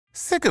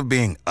Sick of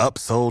being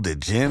upsold at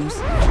gyms?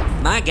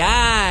 My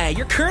guy,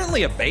 you're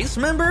currently a base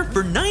member?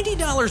 For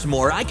 $90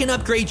 more, I can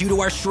upgrade you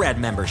to our Shred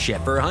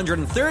membership. For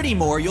 $130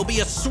 more, you'll be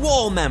a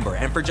Swole member.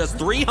 And for just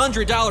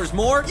 $300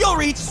 more, you'll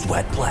reach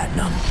Sweat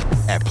Platinum.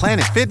 At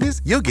Planet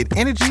Fitness, you'll get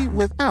energy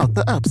without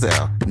the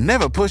upsell.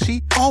 Never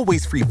pushy,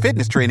 always free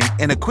fitness training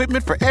and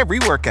equipment for every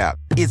workout.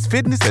 It's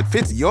fitness that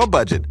fits your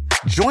budget.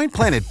 Join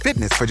Planet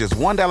Fitness for just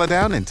 $1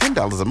 down and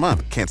 $10 a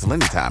month. Cancel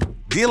anytime.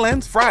 Deal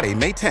ends Friday,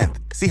 May 10th.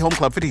 See Home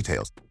Club for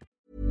details.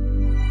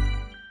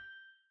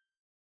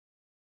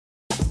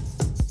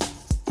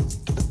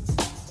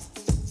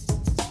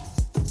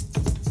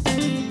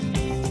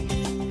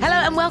 Hello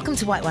and welcome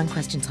to White Wine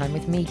Question Time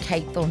with me,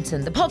 Kate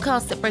Thornton, the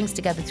podcast that brings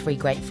together three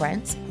great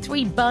friends,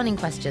 three burning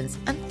questions,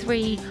 and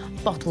three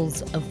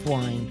bottles of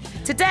wine.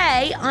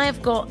 Today, I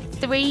have got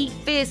three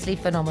fiercely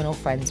phenomenal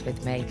friends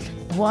with me.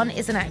 One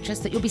is an actress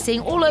that you'll be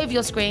seeing all over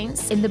your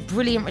screens in the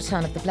brilliant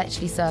return of the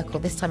Bletchley Circle.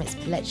 This time it's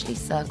Bletchley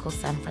Circle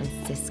San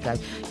Francisco.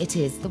 It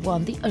is the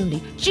one, the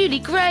only, Julie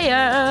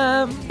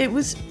Graham. It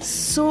was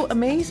so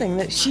amazing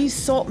that she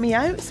sought me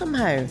out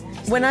somehow.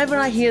 Whenever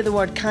I hear the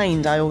word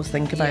kind, I always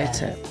think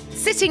about it.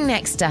 Sitting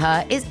next to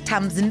her is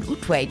Tamsin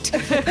Utwaite.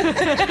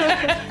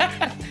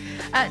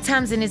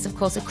 Tamsin is, of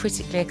course, a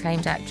critically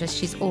acclaimed actress.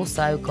 She's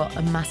also got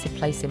a massive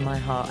place in my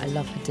heart. I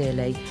love her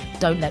dearly.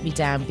 Don't let me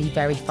down. Be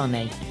very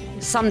funny.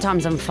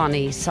 Sometimes I'm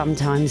funny,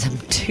 sometimes I'm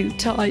too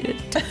tired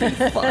to be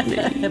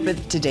funny.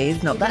 But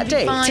today's not that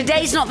day.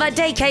 Today's not that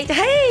day, Kate.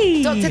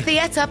 Hey! Dr.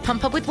 Theatre,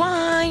 pump up with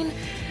wine.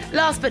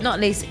 Last but not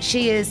least,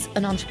 she is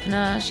an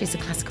entrepreneur. She's a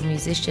classical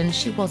musician.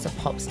 She was a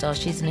pop star.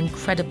 She's an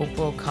incredible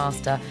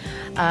broadcaster.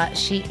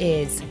 She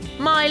is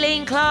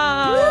Mylene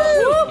Clark.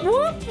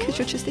 Because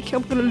you're just thinking,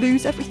 I'm going to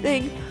lose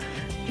everything.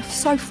 You're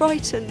so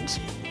frightened.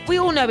 We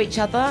all know each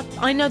other.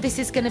 I know this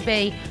is going to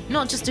be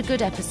not just a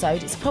good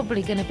episode, it's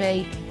probably going to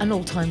be an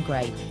all-time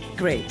great.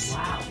 Great.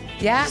 Wow.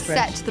 Yeah?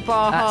 Set the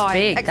bar That's high.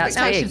 big, that's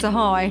Expectations big. are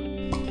high.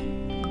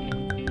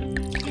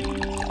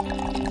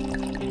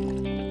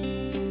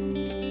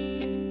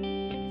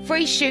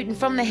 Free shooting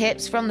from the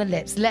hips, from the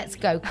lips. Let's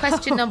go.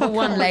 Question number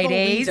one,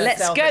 ladies.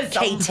 Let's go,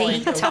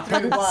 Katie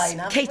Tuppence.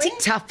 Katie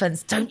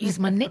Tuppence. Don't use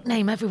my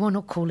nickname. Everyone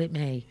will call it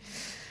me.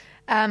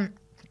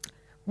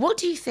 What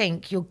do you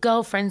think your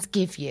girlfriends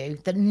give you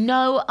that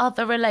no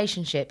other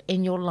relationship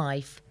in your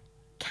life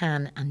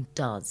can and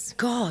does?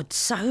 God,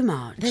 so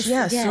much.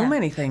 Yeah, so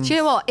many things. Do you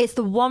know what? It's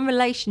the one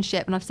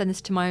relationship, and I've said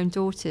this to my own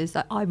daughters,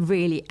 that I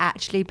really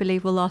actually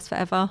believe will last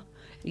forever.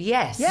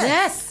 Yes.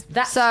 Yes.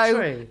 That's So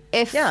true.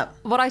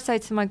 what I say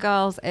to my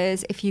girls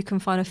is, if you can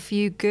find a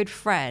few good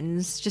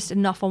friends, just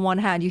enough on one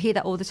hand, you hear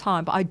that all the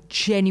time, but I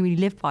genuinely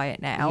live by it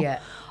now. Yeah.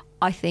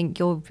 I think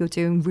you're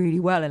doing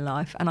really well in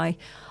life, and I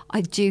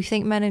do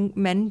think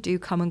men do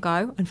come and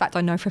go. In fact,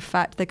 I know for a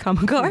fact they come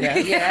and go.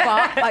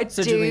 Yeah. But I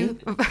So do.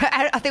 do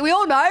I think we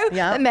all know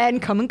Yeah. that men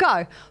come and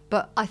go.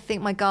 But I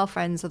think my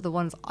girlfriends are the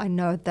ones I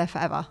know are there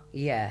forever.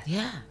 Yeah.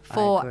 Yeah.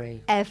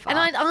 agree. Forever. And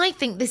I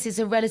think this is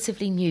a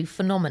relatively new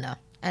phenomena.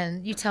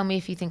 And you tell me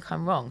if you think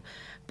I'm wrong.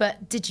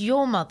 But did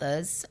your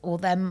mothers, or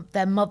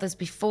their mothers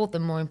before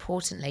them, more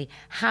importantly,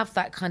 have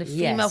that kind of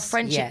female Yes,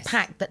 friendship yes.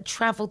 pack that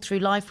travelled through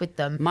life with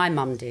them? My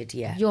mum did,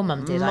 yeah. Your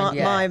mum did.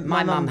 Yeah. My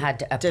mum mum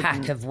had a didn't.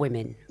 pack of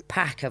women.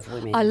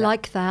 I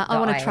like that. I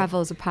want to I-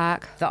 travel as a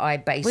pack. That I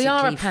basically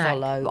are a pack.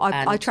 follow.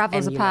 I travel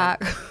as a emulate.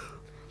 pack.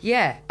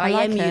 Yeah, I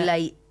like it.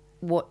 emulate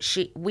what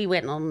we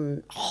went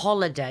on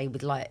holiday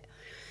with like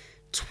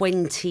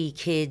 20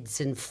 kids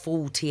and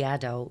 40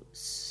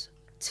 adults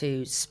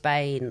to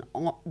Spain,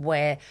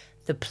 where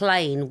the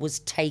plane was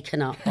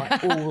taken up by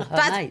all her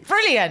That's mates.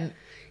 brilliant.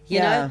 You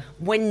know,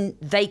 when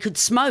they could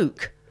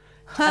smoke.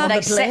 And they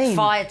the set plane.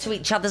 fire to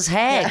each other's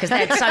hair because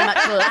they had so much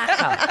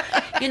lacquer.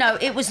 You know,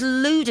 it was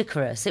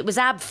ludicrous. It was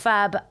ab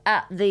fab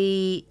at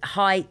the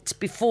height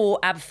before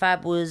ab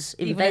fab was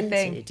Even a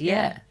thing, invented.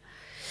 yeah.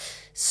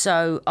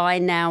 So I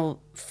now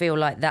feel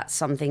like that's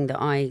something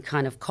that I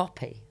kind of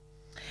copy.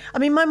 I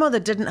mean, my mother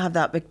didn't have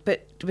that, but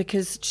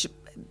because she,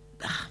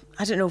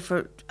 I don't know,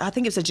 I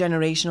think it's a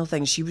generational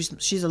thing.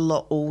 She's a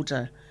lot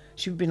older.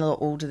 She'd been a lot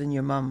older than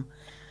your mum,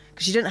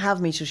 because she didn't have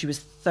me till she was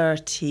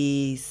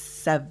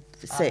 36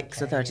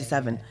 or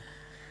 37.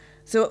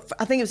 So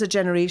I think it was a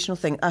generational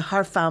thing.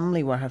 Her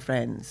family were her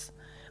friends,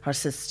 her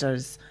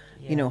sisters,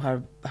 you know,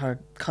 her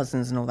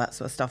cousins and all that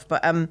sort of stuff.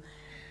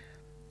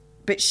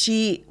 But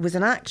she was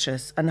an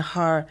actress, and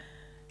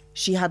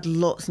she had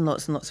lots and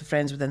lots and lots of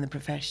friends within the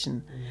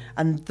profession.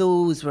 And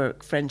those were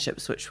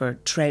friendships which were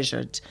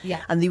treasured.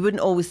 Yeah. And they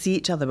wouldn't always see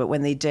each other, but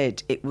when they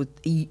did,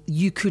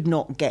 you could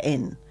not get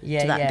in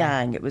to that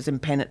gang. It was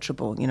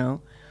impenetrable, you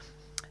know.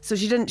 So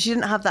she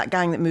didn't have that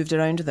gang that moved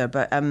around with her,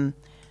 but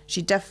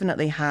she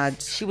definitely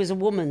had... She was a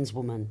woman's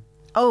woman.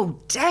 Oh,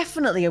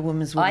 definitely a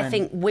woman's woman. I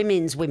think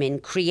women's women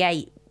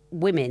create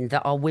women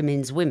that are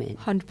women's women.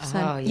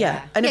 100%.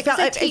 Yeah, and Yeah, if 'cause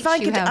they I teach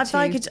you how if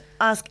I to. could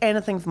ask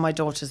anything from my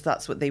daughters,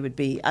 that's what they would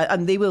be,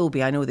 and they will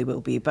be. I know they will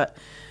be, but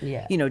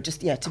Yeah. you know, just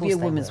to be a course they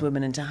woman's will.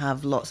 woman and to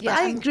have lots. But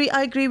Yeah.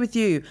 I agree with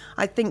you.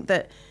 I think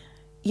that,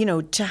 you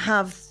know, to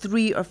have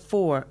 3 or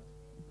 4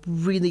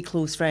 really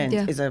close friend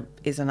Yeah.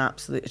 is an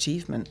absolute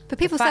achievement. But The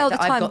people say fact all the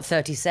that time. I've got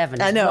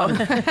 37. I is know. one.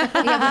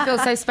 Yeah, we feel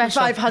so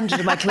special. 500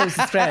 of my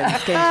closest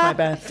friends came to my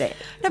birthday.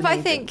 No, but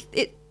I think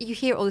you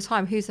hear it all the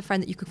time. Who's the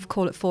friend that you could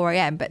call at 4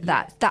 a.m? But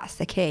that's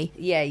the key.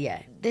 Yeah,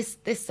 yeah. This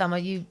summer,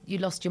 you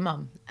lost your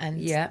mum, and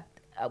Yeah.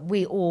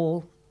 we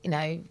all,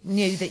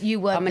 knew that you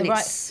were I mean, the right.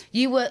 it's-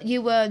 You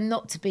were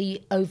not to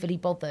be overly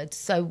bothered.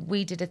 So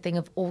we did a thing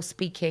of all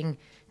speaking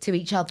to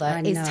each other.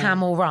 I Is know.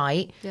 Tam all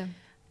right? Yeah.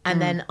 And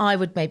then I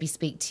would maybe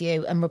speak to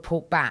you and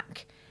report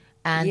back,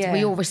 and Yeah.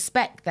 we all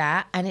respect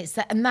that. And it's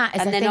that, and that is.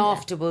 And I then think,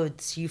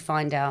 afterwards, you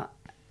find out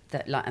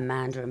that like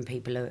Amanda and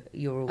people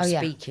you're all Oh, yeah.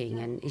 speaking,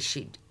 and is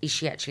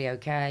she actually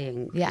okay?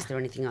 And Yeah. is there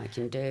anything I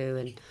can do?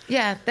 And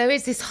Yeah, there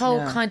is this whole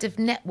kind of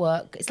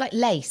network. It's like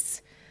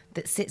lace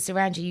that sits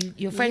around you.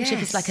 Your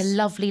friendship is like a Yes.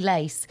 lovely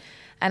lace.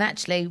 And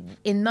actually,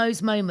 in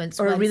those moments,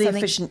 Or a when really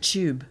something- efficient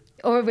tube.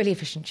 or a really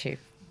efficient tube,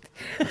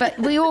 but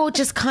we all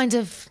just kind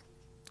of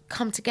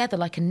come together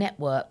like a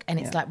network, and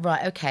it's like,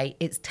 right, okay,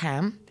 it's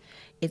Tam.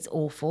 It's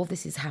awful.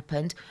 This has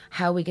happened.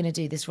 How are we going to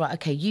do this? Right,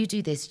 okay, you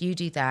do this, you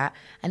do that.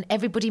 And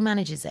everybody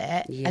manages it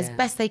as Yeah.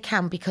 best they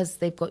can because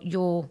they've got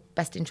your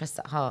best interests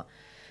at heart.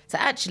 So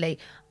actually,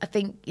 I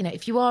think,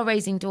 if you are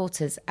raising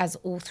daughters, as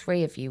all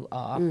three of you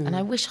are, and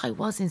I wish I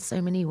was in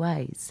so many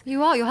ways.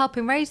 You are. You're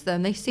helping raise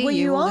them. They see Well,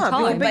 you all the are,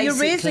 time. but you're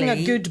raising a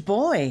Basically- good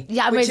boy.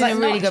 Yeah, I'm Which raising is a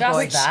really not good just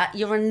boy. that,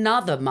 you're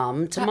another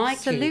mum to my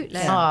kids. Absolutely.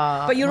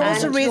 But you're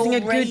also And raising a you're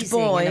good raising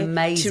boy an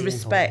amazing to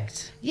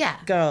respect Yeah.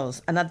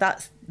 girls, and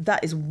that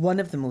is one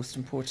of the most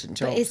important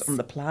jobs it's- on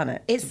the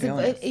planet. It's to be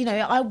honest.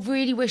 I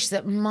really wish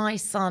that my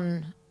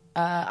son.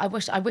 I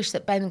wish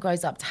that Ben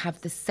grows up to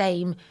have the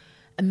same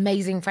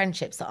amazing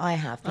friendships that I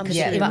have because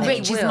sure it he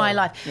enriches will. my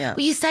life. Yeah.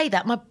 Well, you say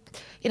that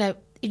if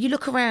you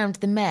look around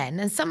the men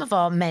and some of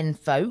our men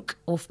folk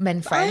or men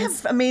I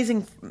friends. have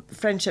amazing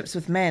friendships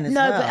with men as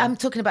No, well. but I'm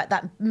talking about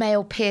that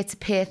male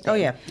peer-to-peer thing. Oh,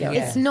 yeah, yeah.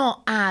 It's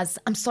not as.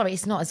 I'm sorry,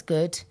 it's not as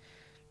good.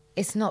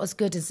 It's not as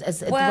good as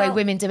the way Well-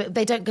 women do it.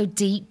 They don't go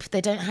deep.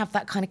 They don't have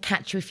that kind of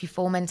catch you if you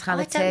fall I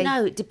mentality. don't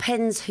know. It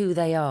depends who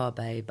they are,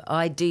 babe.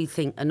 I do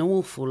think an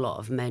awful lot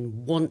of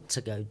men want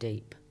to go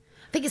deep.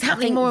 I think it's I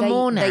happening think more and they-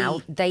 more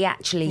now. They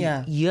actually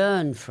Yeah.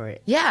 yearn for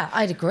it. Yeah,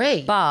 I'd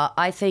agree. But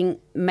I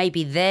think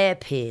maybe their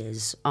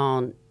peers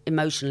aren't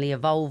emotionally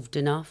evolved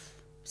enough,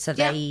 so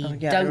Yeah. they Oh,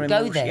 yeah, don't they're go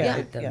emotion- there yeah,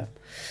 with them. yeah.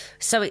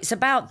 So it's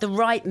about the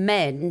right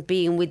men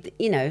being with,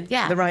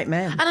 Yeah. The right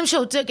men. And I'm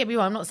sure, don't get me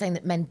wrong, I'm not saying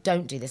that men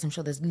don't do this. I'm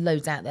sure there's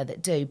loads out there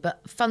that do.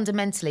 But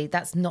fundamentally,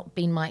 that's not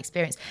been my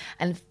experience.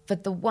 And for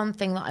the one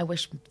thing that I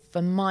wish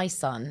for my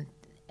son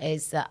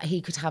is that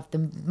he could have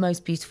the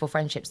most beautiful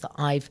friendships that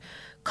I've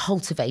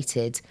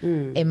cultivated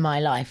in my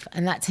life.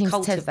 And that seems to...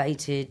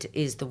 Cultivated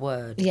is the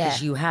word, Yeah.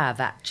 because you have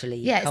actually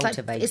Yeah,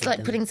 cultivated it's like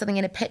them. putting something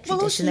in a petri Well,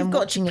 dish also and then you've got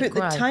watching to it put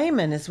grow. the time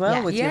in as well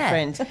Yeah. with your Yeah.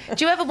 friends.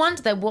 Do you ever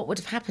wonder, though, what would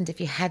have happened if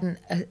you hadn't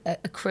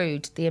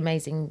accrued the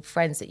amazing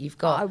friends that you've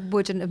got? I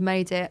wouldn't have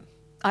made it.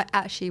 I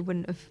actually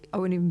wouldn't have. I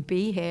wouldn't even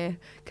be here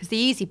because the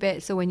easy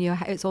bits are when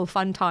it's all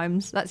fun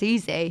times. That's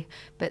easy,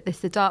 but it's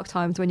the dark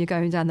times when you're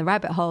going down the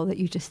rabbit hole that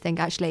you just think,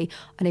 actually,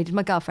 I needed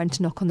my girlfriend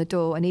to knock on the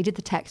door. I needed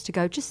the text to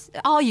go, just,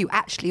 are you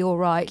actually all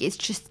right? It's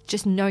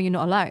just know you're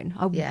not alone.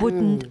 Yeah.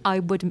 I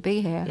wouldn't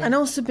be here. And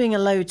also being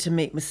allowed to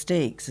make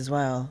mistakes as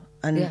well.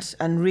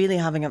 And really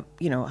having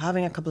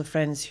a couple of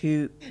friends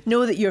who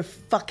know that you're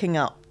fucking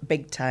up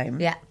big time.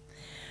 Yeah.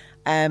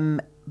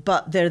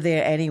 But they're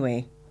there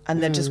anyway.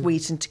 And they're just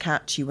waiting to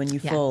catch you when you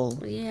fall.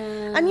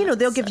 Yeah. And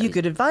they'll give you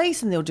good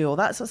advice and they'll do all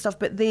that sort of stuff,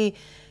 but they're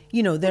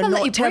They'll let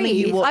not you telling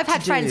you breathe. what I've had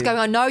to friends do. going,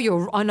 I know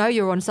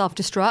you're on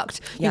self-destruct.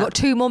 Yeah. You've got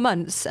 2 more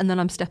months and then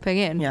I'm stepping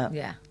in. Yeah.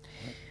 Yeah.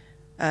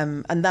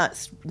 And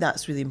that's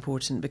really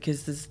important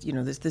because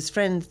there's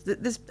friends,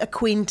 there's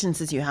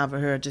acquaintances you have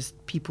who are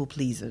just people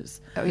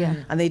pleasers. Oh, yeah.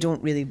 And they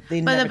don't really, they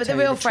never But the tell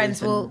you real the friends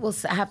truth will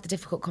have the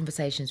difficult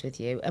conversations with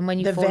you, and when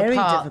you The fall very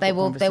apart, they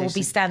will difficult be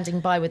conversations. standing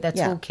by with their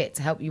Yeah. toolkit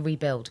to help you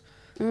rebuild.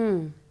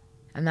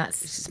 And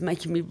that's It's just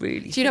making me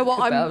really. Do you know think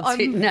what? about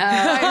it I'm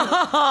now.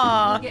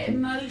 I get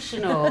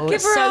emotional. Give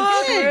It's her a so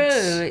hug.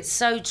 true. It's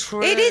so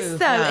true. it is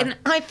though, Yeah. and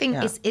I think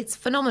Yeah. it's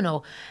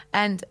phenomenal.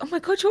 And oh my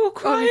god, you're all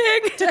crying.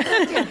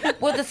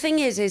 Well, the thing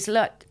is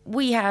look,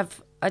 we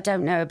have. I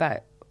don't know about.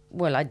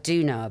 Well, I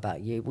do know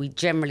about you. We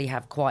generally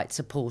have quite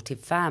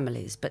supportive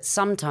families, but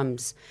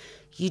sometimes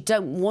you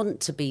don't want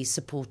to be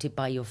supported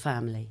by your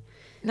family.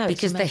 No, it's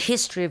because the amazing.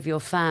 history of your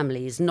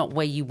family is not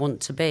where you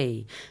want to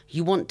be.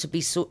 You want to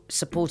be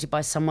supported by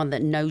someone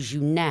that knows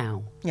you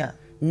now, Yeah.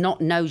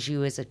 not knows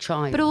you as a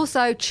child. But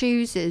also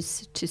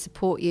chooses to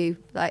support you.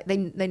 Like they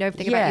know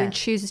everything about Yeah. you and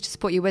chooses to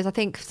support you. Whereas I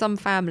think some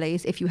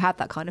families, if you have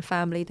that kind of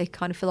family, they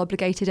kind of feel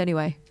obligated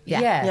anyway.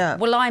 Yeah. Yeah.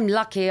 Well, I'm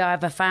lucky I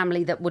have a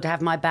family that would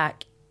have my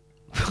back,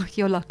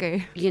 You're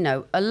lucky.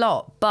 a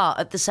lot. But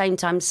at the same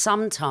time,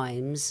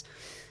 sometimes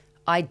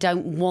I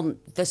don't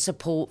want the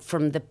support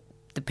from the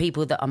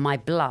people that are my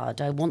blood.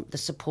 I want the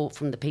support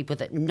from the people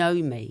that know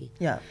me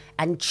Yeah.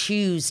 and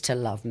choose to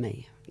love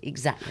me.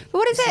 Exactly. But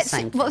what is It's the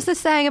same it? What's thing. the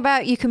saying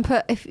about you can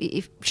put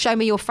if show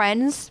me your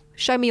friends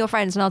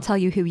and I'll tell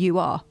you who you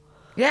are.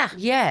 Yeah.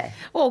 Yeah.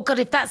 Oh, God,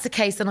 if that's the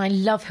case, then I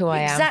love who I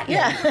am. Exactly.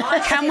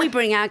 Can we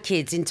bring our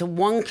kids into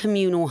one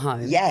communal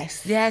home?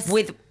 Yes. Yes.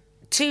 With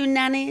 2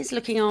 nannies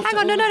looking after Hang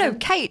on, all of no. them?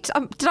 Kate,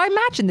 did I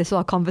imagine this was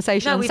our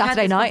conversation No, on we've had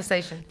Saturday this night?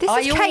 conversation. This I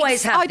is always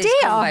Kate's have idea.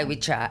 this convo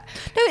with chat.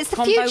 No, it's the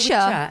Convo future. With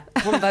chat.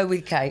 Convo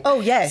with Kate.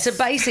 Oh, yes. So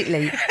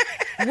basically,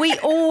 we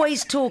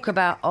always talk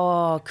about,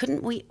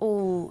 couldn't we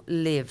all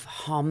live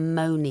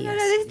harmonious?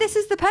 No, this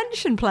is the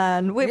pension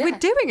plan. We're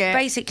doing it.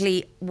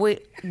 Basically,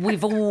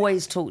 we've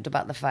always talked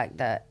about the fact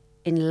that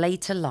in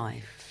later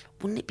life,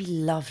 wouldn't it be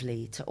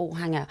lovely to all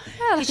hang out?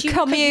 Yeah, like 'Cause a you look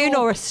at commune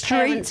your or a street.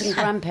 Parents and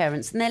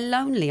grandparents, and they're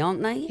lonely,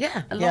 aren't they?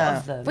 Yeah. A lot Yeah.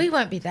 of them. We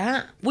won't be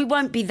that. We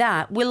won't be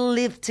that. We'll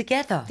live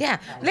together. Yeah.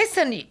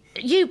 Listen,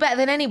 you better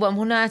than anyone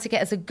will know how to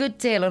get us a good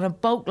deal on a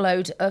bulk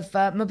load of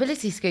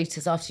mobility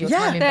scooters after your Yeah,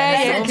 time in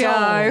there Benidorm. you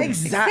go.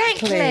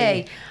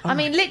 Exactly. I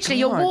mean, Oh, literally,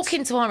 you'll God. walk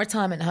into our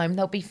retirement home,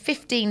 there'll be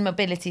 15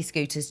 mobility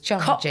scooters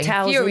charging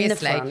Cocktails in the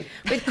furiously front.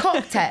 with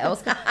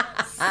cocktails.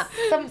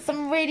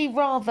 some really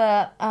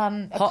rather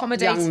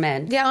accommodating young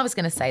men. Yeah, I was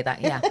going to say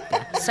that. Yeah.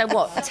 So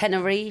what?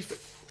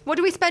 Tenerife, What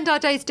do we spend our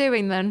days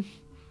doing then?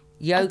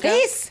 yoga,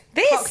 This.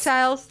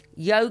 Cocktails.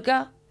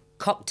 yoga,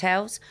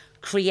 cocktails,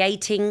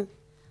 creating,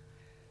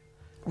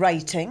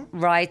 Writing.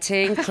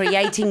 writing,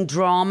 creating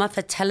drama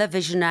for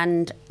television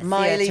and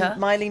theatre.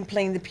 Mylene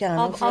playing the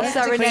piano. I'll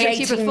serenade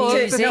you Creating before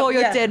music. your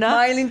dinner.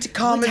 Mylene to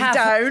calm us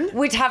down.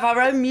 We'd have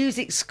our own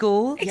music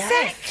school.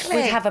 Exactly.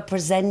 We'd have a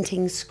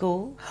presenting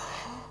school.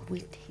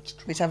 We'd teach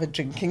We'd have a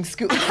drinking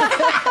school. We'd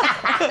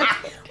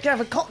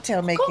have a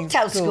cocktail making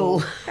cocktail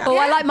school. Oh,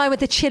 I like mine with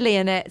the chili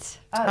in it.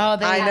 Oh,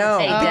 there I you know.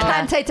 go. The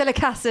Cante de la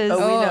Casas. Oh,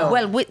 we know.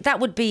 Well, that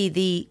would be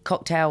the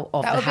cocktail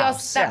of That the would be our,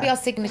 house. that'd be our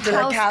signature. De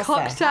la House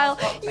Casa.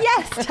 cocktail.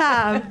 Yes,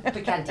 Tam.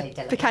 Picante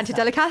de la Picante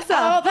de la Casa.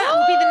 Oh, that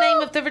would be the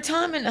name of the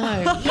retirement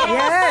home.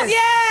 Yes.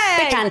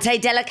 Picante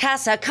de la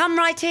Casa. Come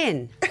right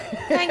in.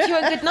 Thank you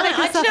and good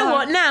night. Do you know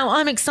what? Now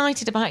I'm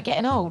excited about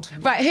getting old.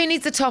 Right, who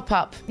needs a top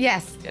up?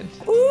 Yes.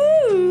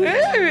 Ooh,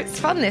 it's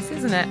fun this,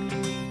 isn't it?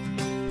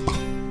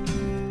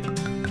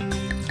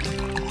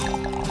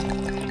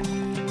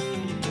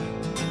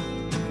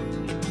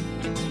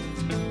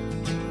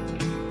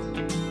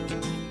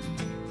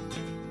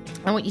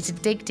 I want you to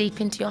dig deep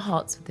into your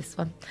hearts with this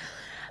one.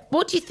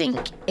 What do you think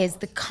is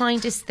the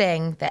kindest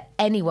thing that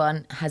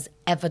anyone has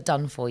ever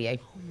done for you?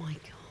 Oh my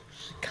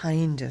gosh.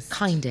 Kindest.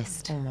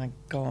 Kindest. Oh my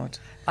God.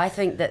 I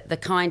think that the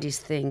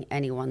kindest thing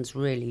anyone's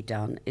really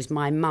done is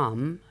my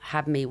mum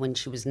had me when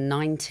she was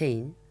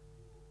 19,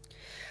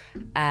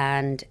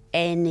 and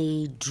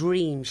any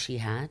dream she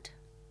had,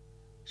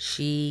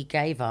 she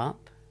gave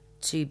up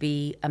to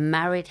be a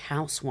married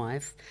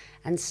housewife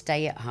and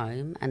stay at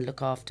home and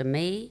look after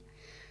me,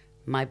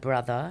 my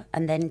brother,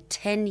 and then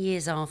 10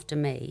 years after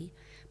me,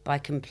 by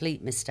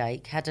complete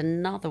mistake, had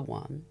another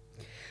one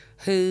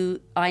who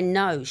I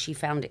know she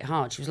found it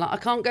hard. She was like, I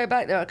can't go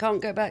back there, I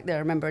can't go back there. I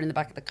remember her in the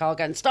back of the car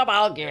going, stop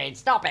arguing,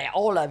 stop it,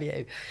 all of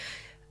you.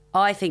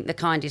 I think the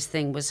kindest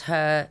thing was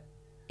her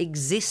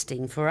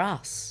existing for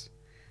us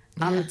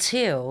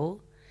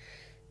until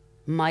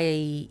my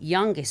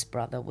youngest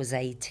brother was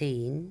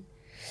 18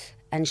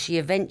 and she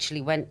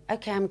eventually went,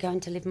 okay, I'm going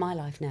to live my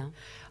life now.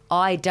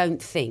 I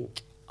don't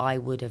think I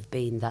would have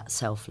been that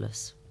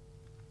selfless.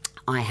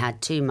 I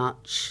had too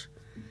much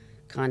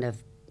kind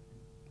of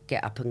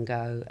get up and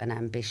go and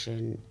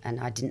ambition, and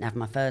I didn't have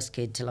my first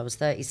kid till I was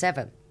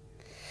 37.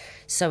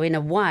 So in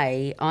a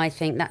way, I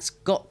think that's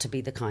got to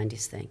be the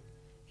kindest thing.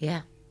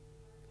 Yeah.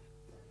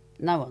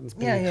 No one's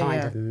been kinder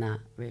yeah. than that,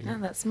 really. No,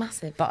 that's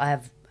massive. But I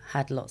have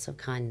had lots of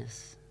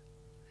kindness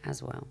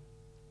as well.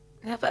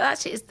 Yeah, but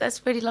actually,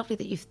 that's really lovely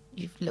that you've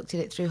looked at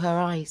it through her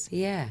eyes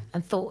Yeah,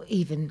 and thought,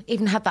 even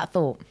had that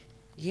thought.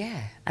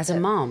 yeah. As a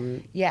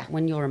mum, yeah.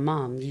 when you're a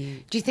mum,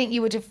 you... Do you think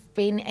you would have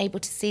been able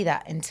to see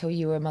that until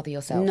you were a mother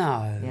yourself?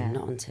 No, Yeah.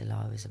 not until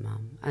I was a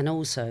mum. And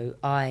also,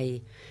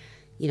 I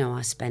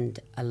spend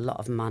a lot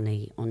of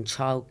money on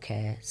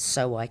childcare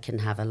so I can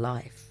have a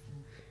life.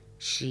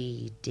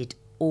 She did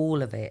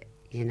all of it,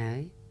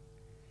 Yeah.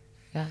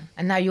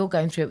 And now you're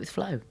going through it with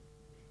Flo,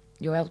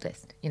 your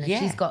eldest. Yeah.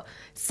 She's got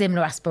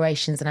similar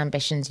aspirations and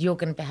ambitions. You're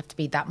going to have to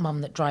be that mum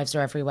that drives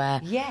her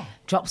everywhere. Yeah.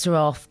 Drops her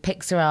off,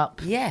 picks her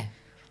up. Yeah.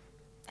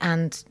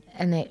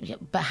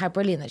 But how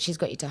brilliant that she's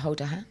got you to hold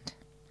her hand.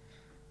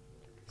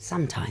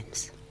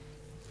 Sometimes.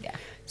 Yeah.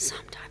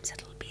 Sometimes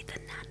it'll be the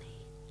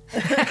nanny.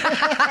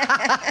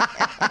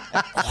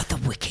 Or the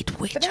wicked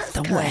witch of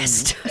the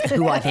West,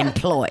 who I've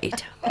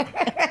employed.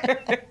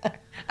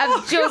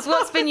 Jules,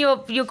 what's been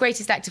your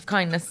greatest act of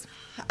kindness?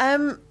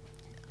 I've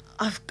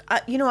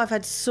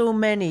had so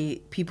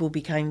many people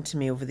be kind to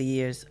me over the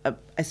years,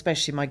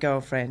 especially my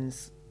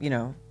girlfriends.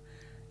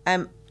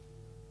 A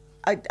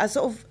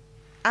sort of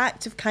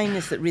act of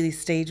kindness that really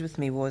stayed with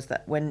me was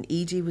that when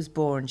Edie was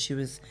born, she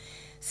was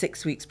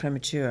 6 weeks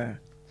premature,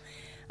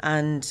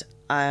 and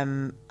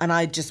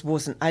I just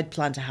wasn't. I'd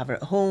planned to have her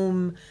at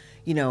home,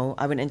 You know,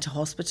 I went into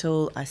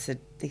hospital. I said,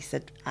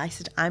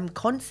 I'm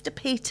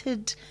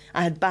constipated.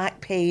 I had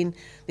back pain.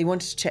 They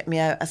wanted to check me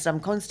out. I said,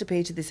 I'm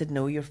constipated. They said,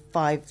 no, you're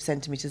 5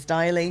 centimetres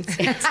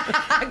dilated.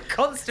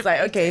 Constipated.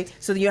 Like, okay,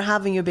 so you're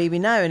having your baby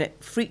now. And it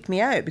freaked me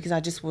out because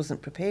I just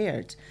wasn't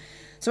prepared.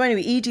 So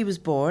anyway, Edie was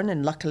born,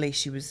 and luckily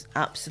she was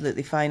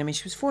absolutely fine. I mean,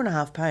 she was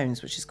 4.5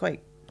 pounds, which is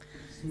quite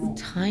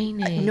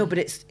tiny. No, but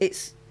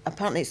it's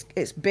apparently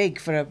it's big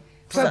for a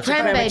prem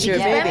baby. premature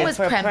Ben was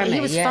for a prem, but he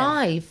premi, was yeah.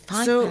 5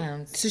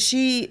 pounds. So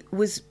she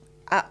was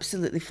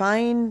absolutely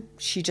fine.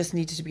 She just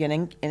needed to be in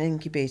an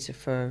incubator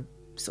for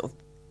sort of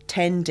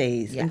 10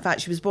 days. Yeah. In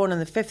fact, she was born on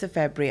the 5th of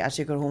February. I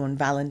took her home on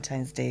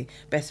Valentine's Day.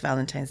 Best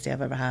Valentine's Day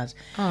I've ever had.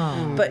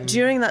 But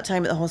during that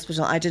time at the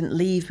hospital, I didn't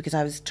leave because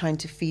I was trying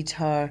to feed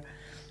her,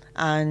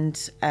 and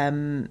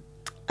there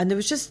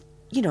was just,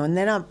 you know, and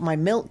then my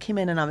milk came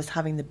in and I was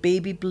having the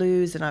baby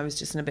blues and I was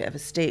just in a bit of a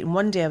state. And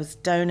one day I was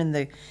down in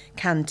the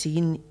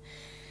canteen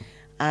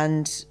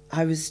and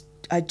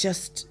I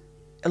just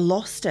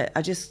lost it.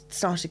 I just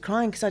started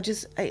crying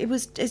because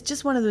it's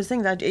just one of those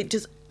things.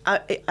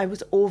 I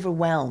was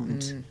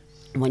overwhelmed.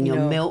 When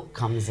your milk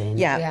comes in.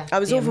 Yeah, I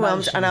was the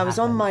overwhelmed emotion and I was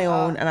on happens. my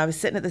own and I was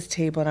sitting at this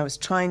table and I was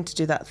trying to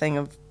do that thing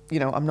of, you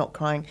know, I'm not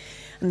crying.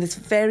 And this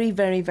very,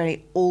 very,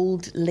 very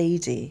old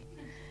lady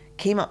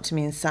came up to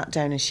me and sat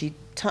down and she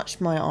touched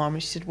my arm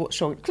and she said,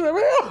 what's wrong?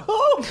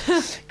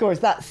 Of course,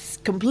 that's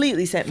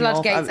completely set me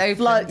off. Floodgates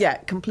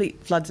opened.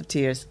 Complete floods of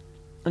tears.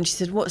 And she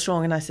said, what's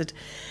wrong? And I said,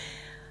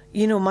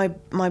 you know, my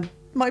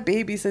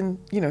baby's in,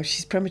 you know,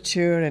 she's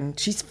premature and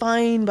she's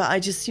fine, but I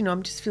just, you know,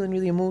 I'm just feeling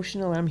really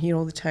emotional and I'm here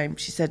all the time.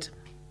 She said,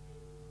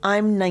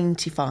 I'm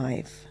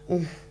 95.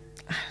 I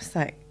was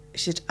like,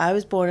 she said, I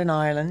was born in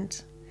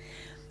Ireland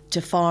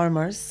to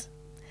farmers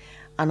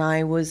and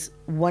I was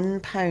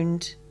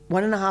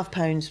 1.5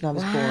 pounds when I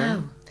was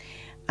born.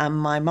 And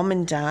my mum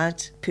and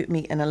dad put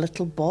me in a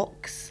little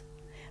box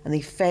and they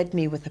fed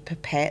me with a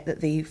pipette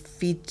that they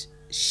feed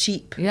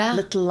sheep,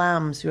 little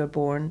lambs who are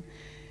born,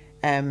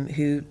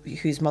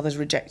 whose mothers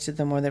rejected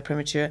them or they're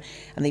premature.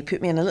 And they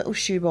put me in a little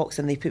shoebox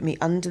and they put me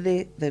under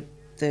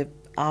the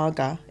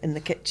aga in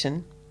the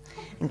kitchen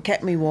and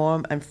kept me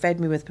warm and fed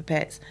me with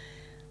pipettes.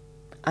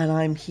 And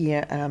I'm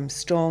here and I'm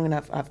strong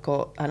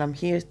and I'm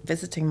here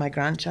visiting my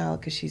grandchild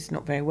because she's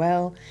not very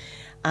well.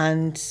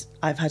 And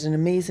I've had an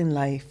amazing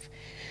life.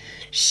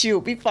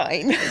 She'll be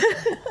fine.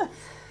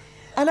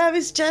 And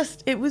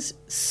it was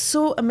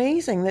so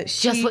amazing that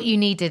she... Just what you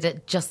needed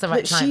at just the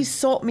right that time. she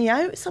sought me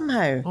out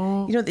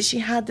somehow. You know, that she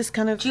had this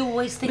kind of... Do you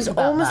always think it was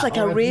about almost that, like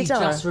or a have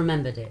radar. you just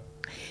remembered it?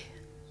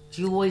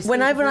 Do you always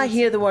Whenever I think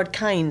hear the word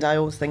kind, I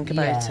always think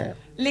about Yeah. it.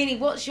 Leanie,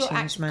 what's your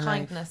Changed act of my life.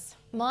 kindness?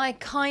 My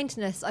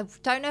kindness, I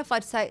don't know if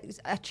I'd say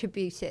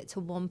attribute it to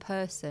one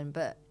person,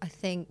 but I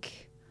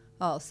think,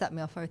 it'll set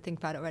me off. I would think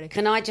about it already.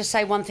 Can I just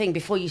say one thing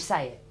before you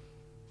say it?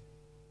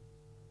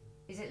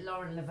 Is it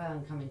Lauren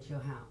Laverne coming to your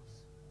house?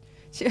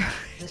 Do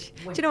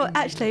you know what,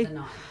 actually,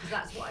 Because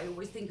that's what I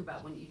always think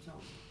about when you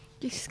talk.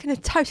 you're just going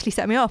to totally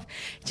set me off.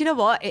 Do you know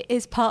what? It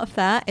is part of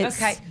that. It's,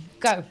 Okay,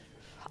 go.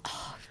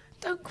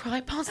 Don't cry.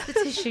 Pass the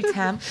tissue,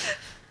 Tam.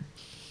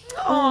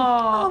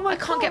 Oh, I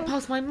can't get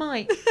past my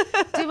mic.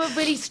 Do a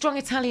really strong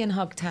Italian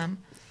hug, Tam.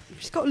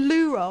 She's got a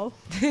loo roll.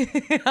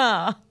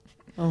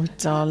 Oh,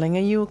 darling,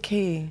 are you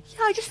okay? Yeah,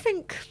 I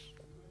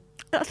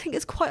think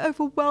it's quite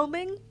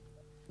overwhelming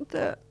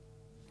that...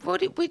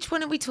 Which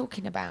one are we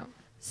talking about?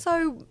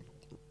 So,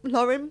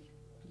 Lauren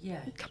Yeah.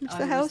 come to I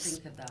the always house.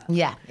 think of that.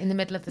 Yeah, in the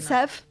middle of the night.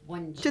 Sev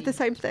When did the she-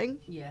 same thing.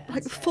 Yeah.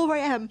 Like and Seth 4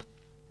 a.m.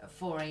 At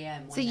 4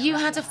 a.m. So you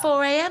had a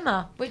 4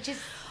 a.m.er, which is...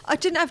 I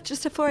didn't have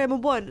just a 4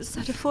 a.m. once.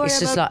 I had a 4 a.m. It's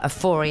just like a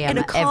 4 a.m. in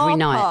a car every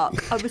night.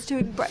 park. I was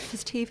doing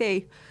breakfast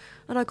TV,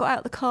 and I got out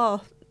of the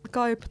car. The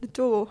guy opened the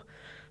door,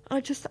 and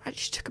I just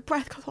took a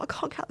breath because I thought, I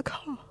can't get out of the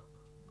car.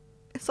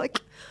 It's like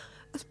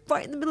I was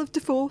right in the middle of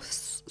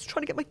divorce. I was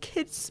trying to get my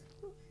kids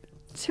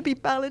to be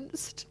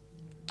balanced.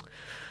 I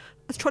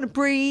was trying to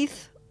breathe.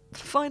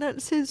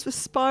 Finances were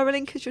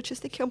spiraling because you're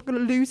just thinking, I'm going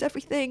to lose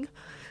everything.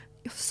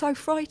 You're so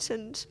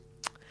frightened.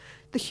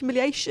 The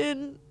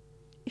humiliation.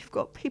 You've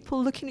got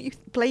people looking at you,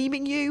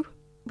 blaming you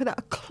without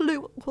a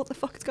clue what the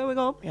fuck is going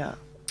on. Yeah.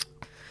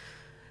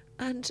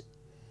 And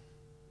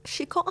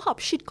she got up.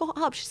 She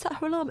set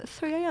her alarm at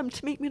 3 a.m.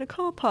 to meet me in a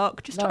car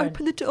park just Lauren. to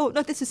open the door.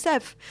 No, this is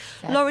Sev.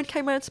 Lauren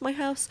came round to my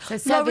house. So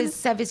Lauren,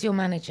 Sev is your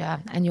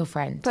manager and your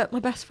friend. but my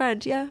best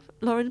friend, yeah.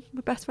 Lauren,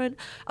 my best friend.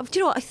 Do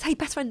you know what? I say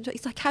best friend.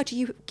 It's like, how do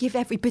you give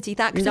everybody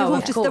that? Because No, they're all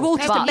of just, course. they're all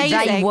just But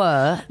amazing. they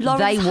were.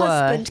 Lauren's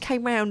husband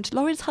came round.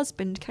 Lauren's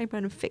husband came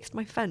round and fixed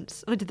my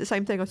fence. And I did the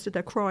same thing. I stood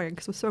there crying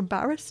because I was so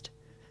embarrassed.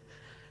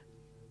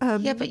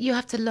 Yeah, but you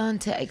have to learn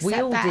to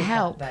accept all that did that,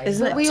 help. babe.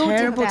 Isn't it We all did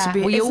terrible to that.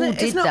 be... We all isn't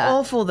did it that.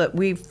 awful that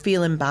we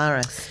feel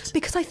embarrassed?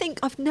 Because I think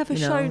I've never You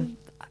know. shown...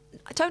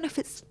 I don't know if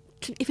it's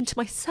even to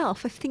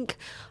myself. I think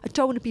I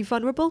don't want to be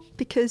vulnerable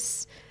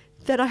because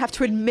then I have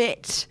to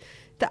admit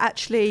that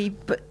actually...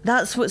 But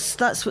that's what's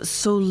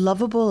so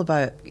lovable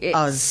about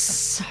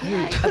us.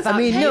 About I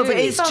mean, no, you. but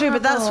it's true.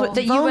 But that's what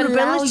that you allow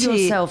vulnerability-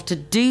 yourself to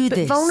do But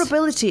this.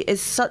 vulnerability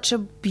is such a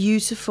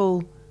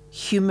beautiful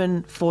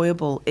human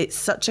foible. It's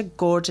such a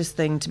gorgeous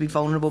thing to be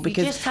vulnerable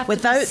because just have to be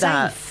without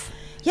that, safe.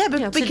 yeah, but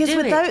to because do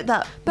without it.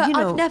 that, But you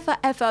know, I've never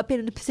ever been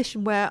in a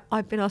position where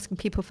I've been asking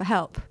people for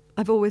help.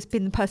 I've always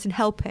been the person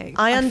helping.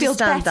 I feel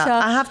understand that. better.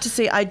 I have to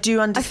say, I do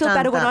I understand. feel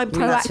better when that. I'm Me too.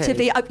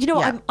 proactively. You know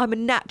what? Yeah. I'm a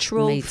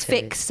natural Me too.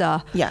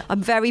 fixer. Yeah.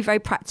 I'm very, very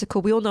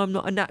practical. We all know I'm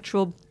not a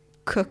natural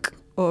cook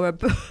or a.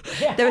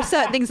 There are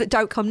certain things that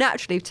don't come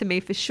naturally to me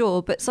for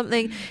sure. But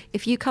something,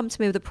 if you come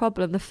to me with a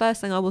problem, the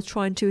first thing I will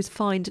try and do is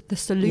find the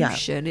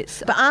solution.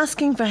 It's. But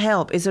asking for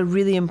help is a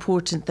really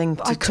important thing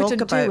to I talk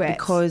couldn't about do it.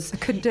 because I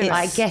couldn't do it.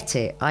 I get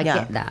it. I Yeah.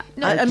 get that.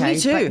 No, and me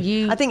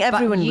too. but I think but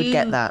everyone would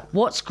get that.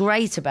 What's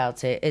great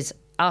about it is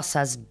us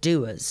as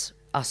doers,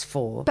 us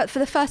four. But for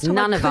the first time,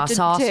 none I of us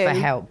couldn't asked for do-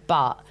 help.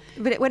 But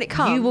when it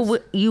comes,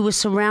 you were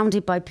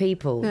surrounded by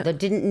people that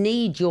didn't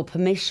need your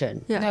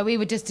permission. Yeah. No, we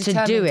were just To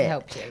determined do to it.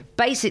 help you.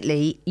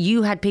 Basically,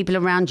 you had people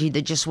around you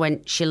that just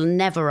went, she'll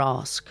never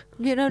ask.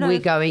 You know, no, We're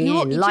going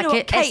you- in you like know a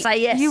what, Kate,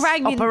 SAS you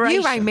rang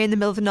operation. me in the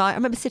middle of the night. I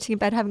remember sitting in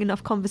bed having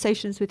enough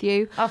conversations with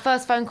you. Our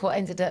first phone call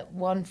ended at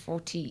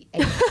 1:48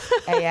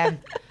 a.m.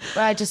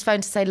 where I just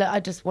phoned to say, look, I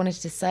just wanted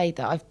to say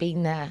that I've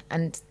been there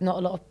and not a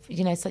lot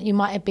of, so you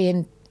might have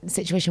been in a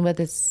situation where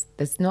there's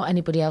not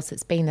anybody else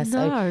that's been there.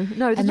 No, so,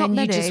 there's and not then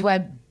many. you just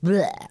went,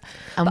 bleh,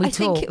 and But we I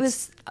think talked. it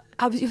was.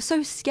 You're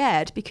so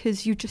scared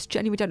because you just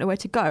genuinely don't know where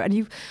to go.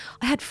 And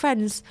I had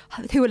friends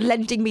who were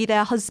lending me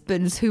their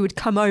husbands who would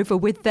come over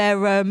with their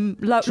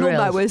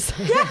lawnmowers.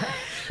 Yeah.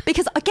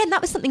 Because again,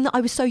 that was something that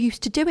I was so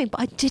used to doing, but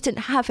I didn't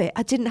have it.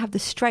 I didn't have the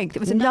strength. It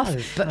was enough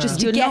but just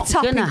to you're get not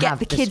up gonna and get have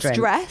the the kids strength.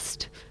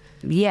 dressed.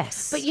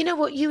 Yes. But you know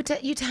what?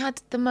 You'd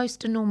had the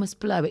most enormous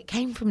blow. It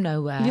came from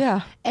nowhere.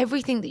 Yeah.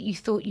 Everything that you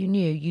thought you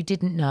knew, you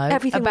didn't know.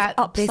 Everything was about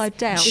upside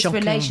down. This Shocking.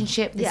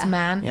 relationship, this Yeah.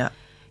 man. Yeah.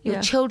 Your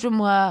Yeah. children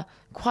were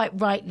quite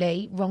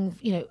rightly wrong,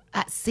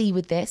 at sea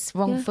with this,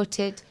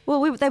 wrong-footed.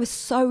 Well, they were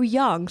so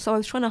young, so I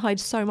was trying to hide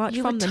so much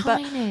You from were them.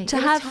 tiny. But to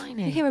You were have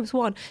tiny. here was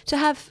one to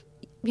have.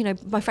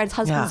 My friends'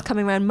 husbands Yeah.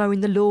 coming around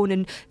mowing the lawn,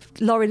 and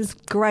Lawrence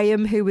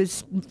Graham who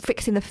was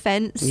fixing the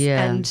fence,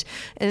 Yeah.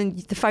 and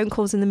the phone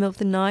calls in the middle of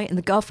the night, and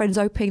the girlfriend's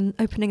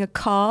opening a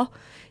car,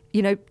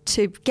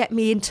 to get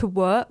me into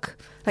work.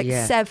 Like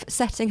Yeah. Sev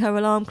setting her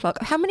alarm clock.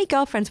 How many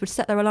girlfriends would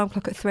set their alarm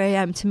clock at 3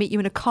 a.m. to meet you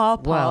in a car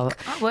Well, park?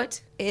 I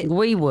would.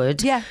 we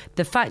would. Yeah.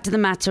 The fact of the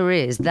matter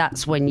is,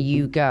 that's when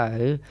you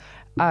go,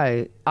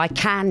 oh, I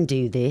can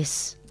do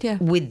this Yeah.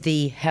 with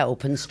the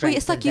help and strength. Well,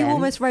 it's like of you them.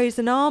 almost raised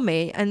an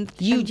army, and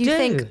You do.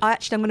 think, I'm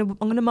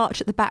going to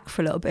march at the back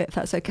for a little bit, if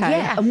that's okay.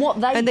 Yeah, and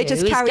what they do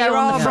just is carry go your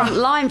on arm the front up.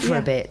 line for Yeah.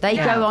 a bit. They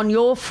Yeah. go on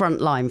your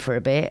front line for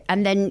a bit,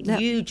 and then Yeah.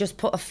 you just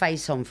put a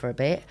face on for a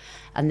bit,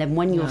 and then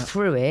when you're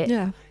through it,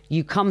 Yeah.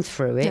 you come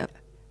through it, Yeah.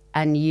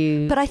 and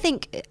you. But I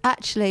think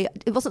actually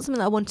it wasn't something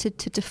that I wanted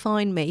to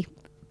define me,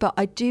 but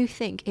I do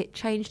think it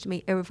changed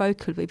me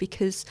irrevocably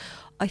because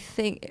I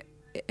think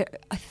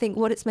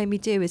what it's made me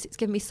do is it's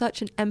given me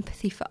such an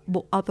empathy for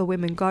what other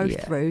women go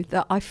Yeah. through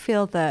that I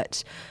feel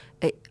that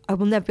I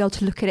will never be able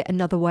to look at it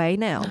another way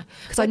now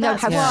because I But know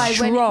that's how why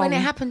strong. when it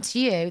happened to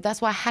you, that's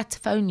why I had to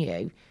phone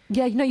you.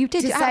 Yeah, you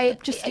did. To You say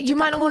just- you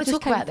might that not call want to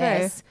just talk about came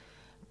through. this,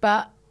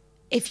 but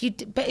if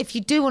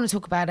you do want to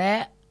talk about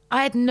it,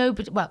 I had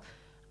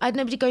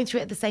nobody going through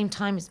it at the same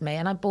time as me,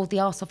 and I bored the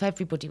arse off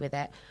everybody with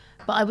it.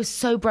 But I was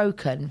so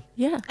broken.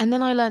 Yeah. And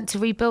then I learned to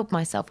rebuild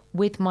myself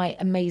with my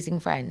amazing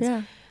friends.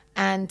 Yeah.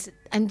 And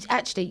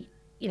actually,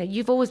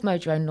 you've always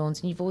mowed your own lawns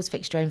and you've always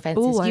fixed your own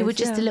fences. You Always, were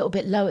just yeah. a little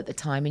bit low at the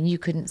time and you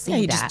couldn't see Yeah,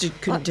 you that.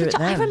 just couldn't do it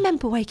I then.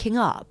 remember waking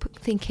up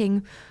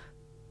thinking,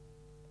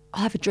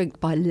 I'll have a drink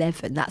by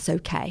 11. That's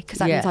okay because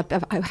that Yeah.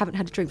 means I haven't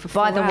had a drink for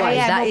 4 by the hours. way,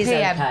 AM that or is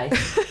PM? okay.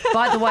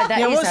 By the way, that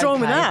is Yeah, what's okay. wrong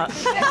with that?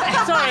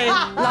 Sorry.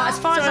 Like, as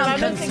far as Sorry,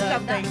 I'm am missing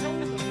concerned,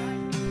 something.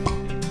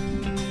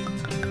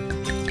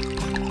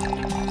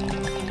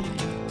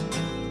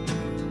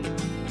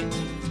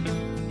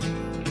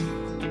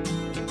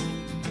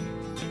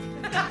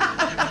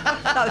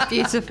 That was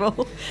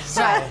beautiful.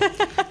 So,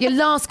 your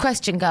last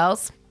question,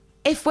 girls.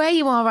 If where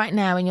you are right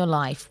now in your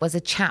life was a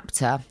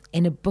chapter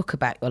in a book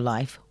about your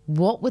life,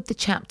 what would the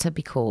chapter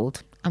be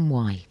called and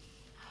why?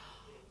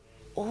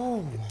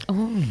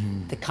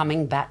 the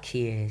coming back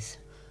years.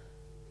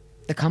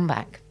 The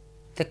comeback.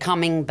 The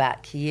coming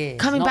back years.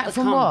 Coming not back the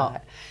from what?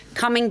 comeback.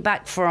 Coming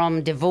back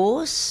from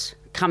divorce,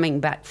 coming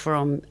back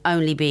from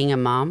only being a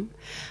mum,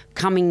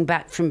 coming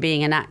back from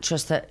being an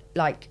actress that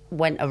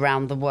went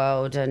around the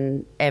world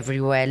and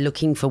everywhere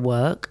looking for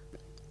work.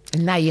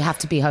 And now you have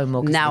to be home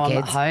more 'cause Now of the I'm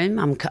at kids.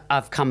 home.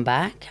 I've come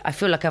back. I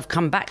feel like I've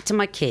come back to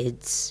my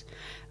kids.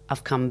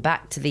 I've come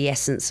back to the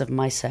essence of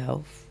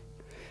myself.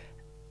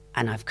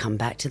 And I've come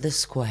back to the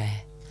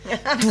square.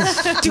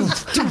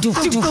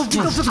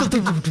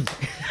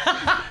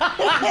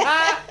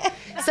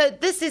 So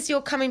this is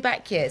your coming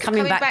back years.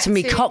 Coming back to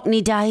me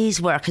Cockney days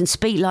where I can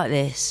speak like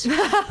this,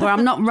 where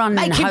I'm not running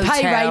Make a him pay,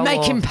 hotel Ray, make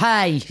or- him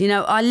pay.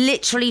 I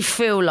literally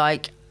feel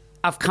like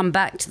I've come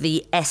back to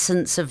the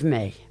essence of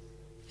me.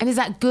 And is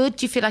that good?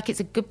 Do you feel like it's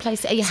a good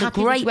place? Are you It's a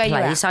happy great with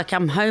where place. you're I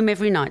come home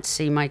every night to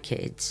see my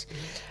kids,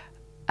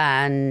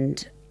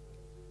 and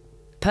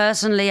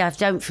Personally, I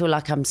don't feel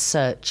like I'm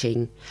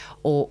searching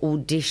or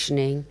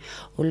auditioning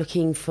or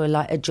looking for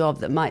like a job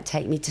that might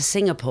take me to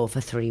Singapore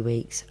for 3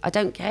 weeks. I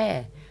don't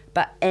care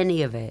about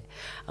any of it.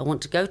 I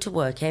want to go to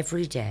work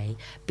every day,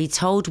 be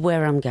told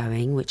where I'm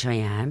going, which I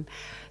am,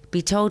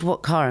 be told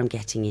what car I'm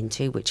getting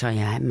into, which I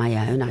am,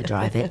 my own, I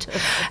drive it,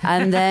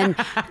 and then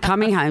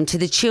coming home to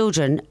the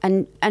children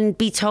and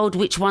be told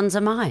which ones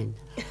are mine.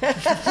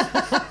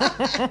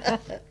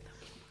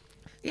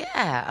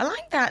 Yeah, I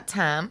like that,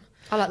 Tam.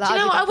 I like that. Do you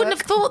know what? I wouldn't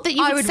have thought that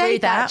you would say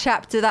read that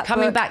chapter. That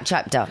Coming book. back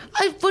chapter.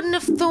 I wouldn't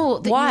have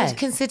thought that Why? you would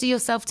consider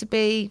yourself to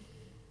be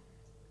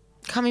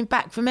coming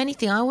back from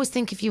anything. I always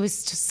think of you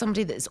as just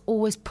somebody that's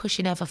always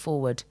pushing ever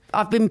forward.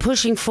 I've been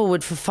pushing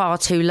forward for far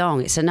too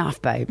long. It's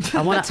enough, babe.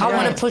 I want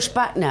to push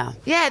back now.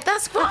 Yeah,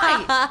 that's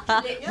right.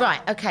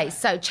 Right, okay,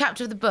 so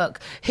chapter of the book.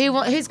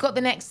 Who's got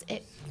the next...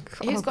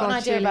 Who's got an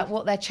idea about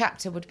what their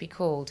chapter would be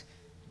called?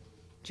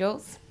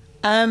 Jules?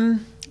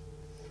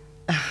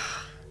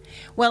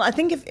 Well, I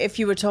think if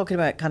you were talking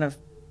about kind of,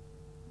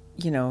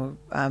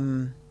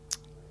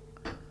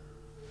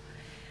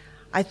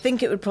 I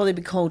think it would probably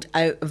be called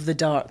Out of the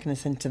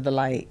Darkness into the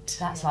Light.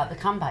 That's like the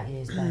comeback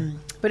years, babe.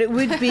 But it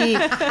would be...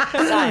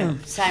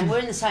 Same. We're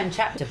in the same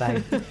chapter,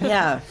 babe.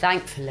 Yeah.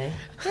 Thankfully.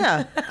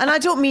 Yeah. And I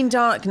don't mean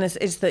darkness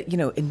is that,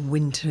 in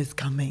winter is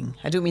coming.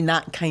 I don't mean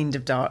that kind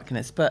of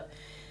darkness. But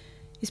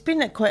it's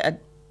been quite a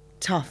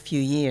tough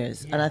few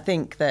years. Yeah. And I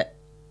think that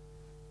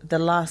the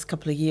last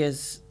couple of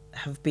years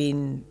have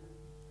been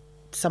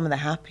some of the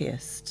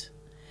happiest.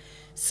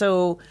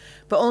 So,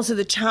 but also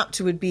the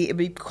chapter would be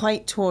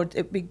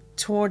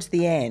towards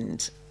the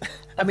end.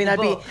 I mean,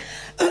 I'd be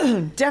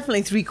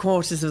definitely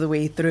 3/4 of the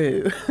way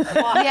through.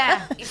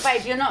 Yeah.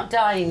 Babe, you're not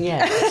dying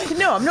yet.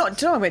 No, I'm not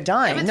talking about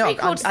dying. No,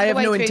 I have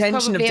no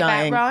intention of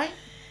dying. Right?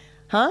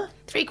 Huh?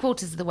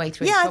 3/4 of the way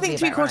through. Yeah, I think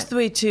 3/4 of the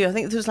way too. I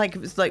think it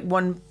was like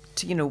one,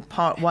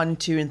 part 1,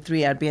 2, and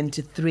 3. I'd be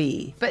into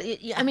 3. But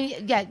I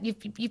mean, yeah,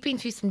 you've been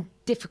through some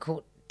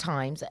difficult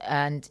times,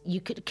 and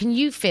can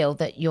you feel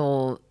that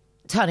you're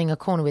turning a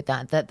corner with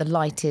that the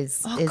light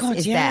is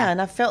is yeah, there?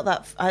 and I felt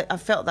that I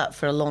felt that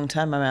for a long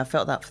time. I mean, I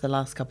felt that for the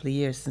last couple of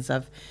years since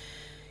I've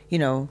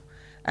been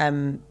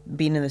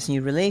in this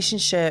new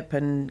relationship,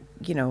 and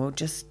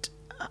just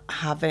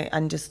having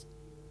and just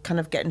kind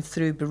of getting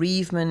through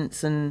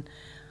bereavements, and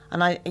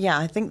I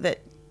think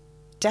that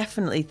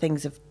definitely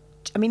things have,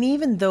 I mean,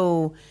 even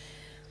though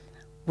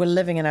we're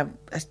living in a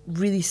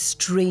really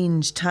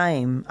strange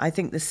time, I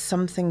think there's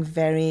something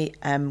very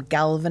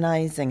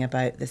galvanising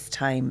about this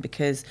time,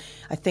 because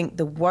I think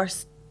the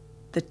worse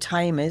the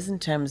time is in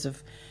terms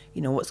of,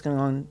 what's going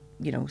on,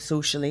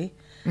 socially,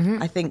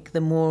 I think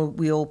the more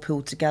we all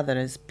pull together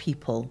as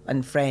people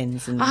and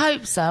friends. And I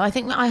hope so.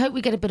 I hope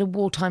we get a bit of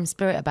wartime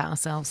spirit about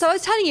ourselves. So I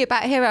was telling you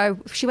about Hero.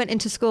 She went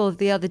into school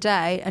the other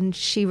day and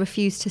she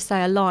refused to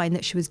say a line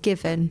that she was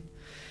given.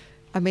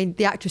 I mean,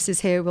 the actresses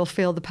here will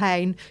feel the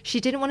pain. She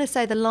didn't want to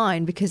say the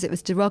line because it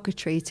was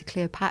derogatory to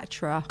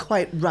Cleopatra.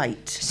 Quite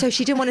right. So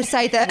she didn't want to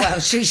say that.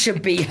 Well, she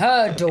should be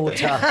her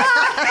daughter.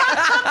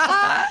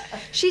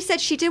 She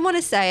said she didn't want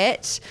to say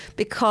it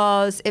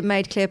because it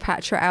made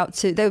Cleopatra out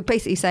to... They were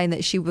basically saying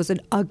that she was an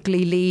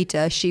ugly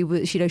leader. She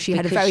was, she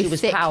had a very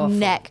thick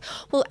neck.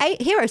 Well,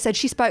 Hero said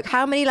she spoke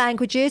how many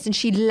languages and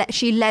she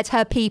led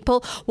her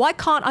people. Why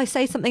can't I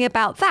say something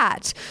about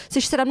that? So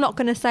she said, I'm not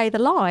going to say the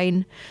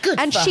line. Good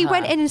and for she her.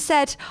 went in and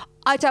said,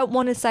 I don't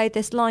want to say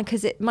this line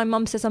because my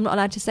mum says I'm not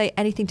allowed to say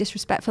anything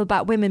disrespectful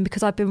about women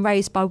because I've been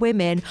raised by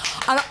women.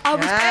 And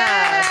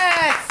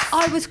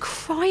I was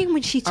crying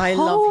when she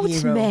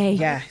told me.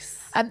 Yes.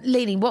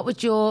 Leanie, what would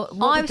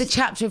the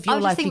chapter of your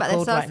life be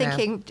called right now? I was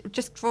thinking,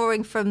 just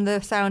drawing from the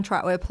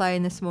soundtrack we're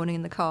playing this morning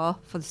in the car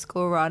for the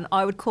school run,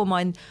 I would call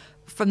mine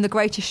from The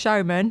Greatest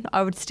Showman.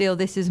 I would steal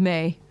This Is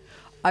Me.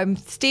 I'm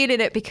stealing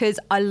it because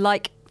I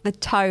like the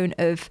tone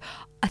of...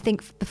 I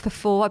think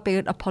before I'd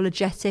been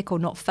apologetic or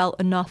not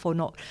felt enough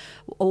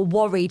or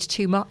worried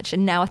too much,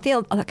 and now I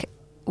feel like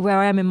where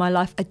I am in my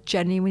life, I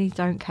genuinely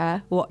don't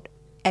care what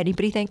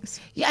anybody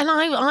thinks. Yeah, and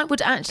I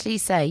would actually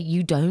say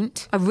you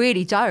don't. I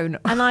really don't.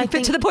 And I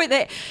think to the point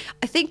that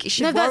I think it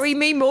should worry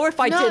me more if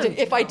I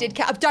did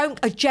care.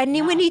 I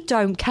genuinely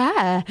don't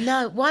care.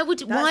 No, why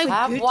would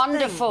How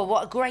wonderful!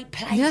 What a great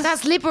place. Yeah.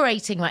 That's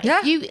liberating, right?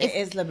 Yeah. It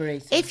is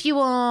liberating. If you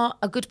are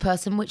a good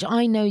person, which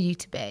I know you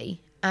to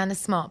be, and a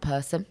smart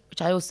person,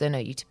 which I also know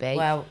you to be.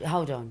 Well,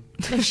 hold on.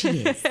 No,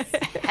 she is.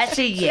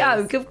 Actually, yes.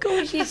 Joke, of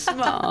course she's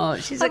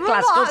smart. She's a I'm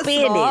classical not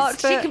pianist. smart,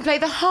 She can play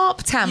the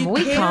harp, Tam.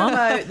 We care can't.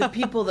 about the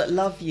people that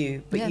love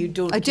you, but you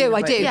don't. I do.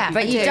 Yeah,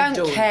 But you don't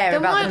care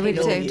Then why about the would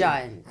people you? who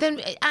don't. Then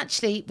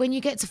actually, when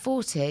you get to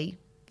 40,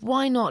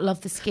 why not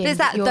love the skin? There's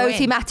that you're those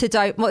in? who matter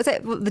don't. What is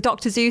it? The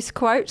Dr. Zeus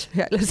quote.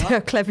 Yeah, let's see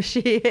how clever she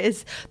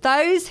is.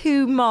 Those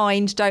who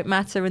mind don't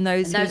matter, and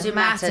those who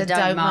matter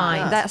don't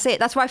mind. That's it.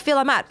 That's where I feel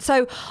I'm at.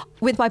 So,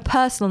 with my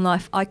personal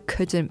life, I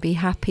couldn't be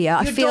happier.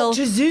 I feel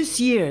Dr. Zeus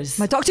years.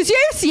 my Dr.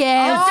 Zeus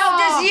years.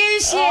 Dr.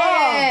 Zeus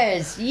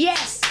years.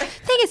 Yes.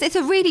 Thing is, it's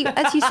a really,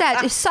 as you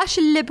said, it's such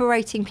a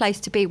liberating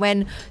place to be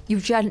when you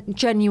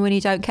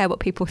genuinely don't care what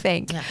people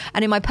think. Yeah.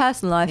 And in my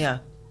personal life,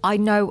 I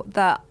know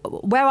that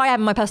where I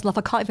am in my personal life,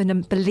 I can't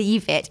even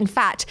believe it. In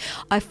fact,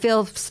 I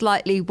feel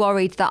slightly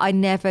worried that I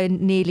never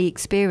nearly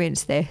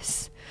experienced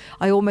this.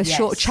 I almost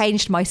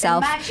shortchanged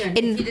myself. Imagine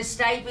if you'd have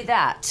stayed with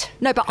that.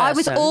 No, but I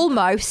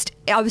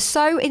was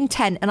so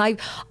intent, and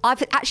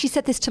I've actually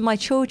said this to my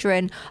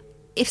children.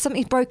 If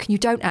something's broken, you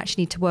don't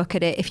actually need to work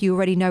at it if you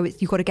already know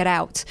you've got to get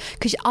out.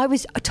 Because I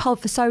was told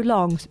for so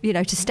long,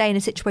 to stay in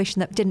a situation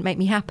that didn't make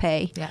me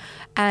happy. Yeah.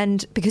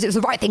 And because it was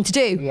the right thing to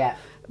do. Yeah.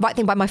 Right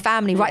thing by my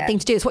family, right thing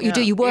to do. It's what you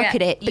do, you work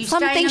at it. But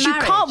some things you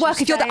can't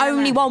work if you're the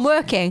only one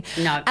working.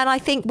 No. And I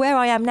think where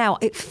I am now,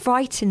 it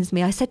frightens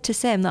me. I said to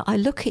Sam that I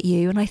look at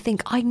you and I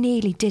think I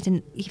nearly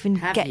didn't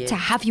even get to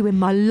have you in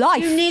my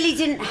life. You nearly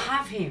didn't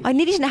have him. I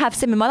nearly didn't have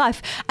Sim in my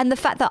life. And the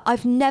fact that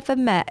I've never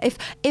met,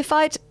 if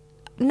I'd,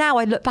 now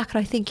I look back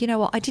and I think, you know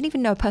what, I didn't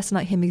even know a person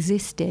like him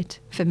existed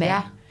for me.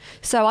 Yeah.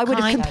 So I would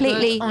have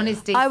completely,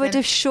 I would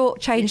have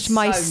shortchanged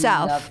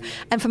myself. So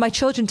and for my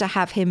children to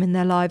have him in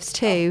their lives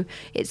too,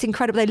 it's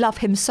incredible. They love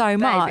him so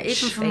much.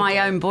 Even for my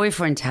own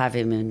boyfriend to have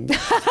him in. He's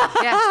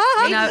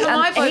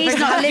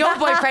not your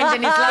boyfriend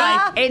in his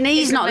life. And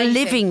he's not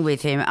living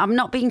with him. I'm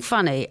not being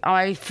funny.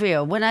 I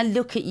feel when I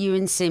look at you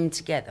and Sim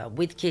together,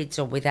 with kids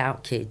or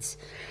without kids,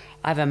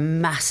 I have a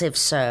massive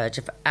surge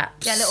of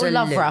absolute little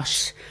love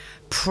rush.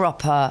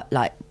 Proper,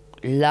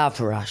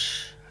 love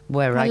rush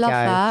where I go.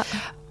 That.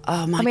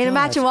 Oh my God. I mean,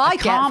 imagine what I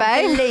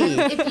can't believe.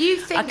 If you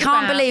think I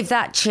can't believe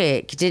that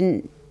chick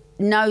didn't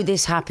know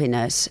this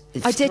happiness.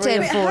 I didn't. 3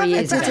 or 4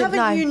 years ago.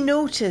 Haven't you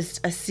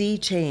noticed a sea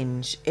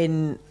change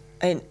in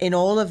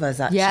all of us?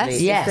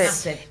 Actually,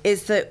 yes.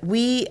 Is that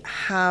we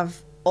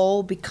have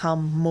all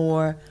become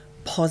more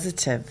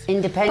positive,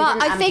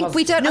 independent. But I think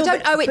we don't. I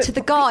don't owe it to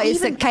the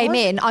guys that came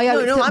in. I owe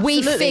it that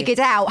we figured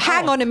out.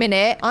 Hang on a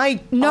minute. I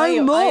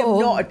am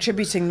not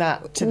attributing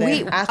that to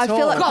them at all. I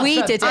feel like we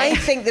did it. I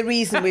think the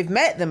reason we've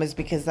met them is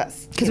because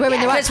we're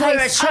in the right place.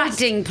 We're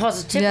attracting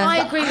positivity.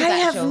 I agree with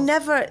that.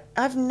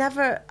 I've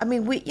never. I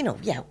mean,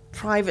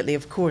 privately,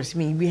 of course. I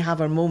mean, we have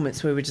our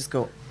moments where we just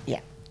go,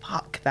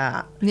 fuck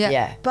that.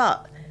 Yeah.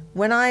 But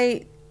when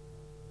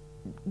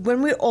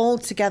we're all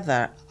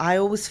together, I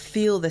always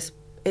feel this.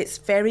 It's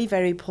very,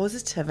 very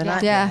positive. And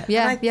I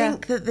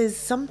think that there's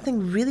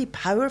something really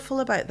powerful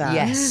about that.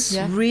 Yes.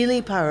 Yeah.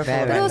 Really powerful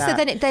about that. But also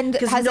then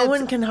because no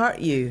one can hurt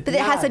you. But it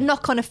has a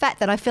knock-on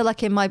effect. Then I feel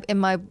like in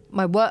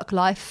my work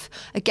life,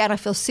 again, I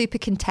feel super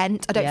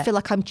content. I don't feel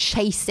like I'm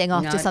chasing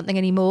after something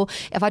anymore.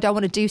 If I don't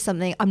want to do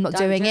something, I'm not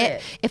doing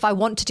it. If I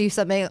want to do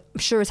something, I'm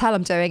sure as hell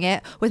I'm doing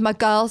it. With my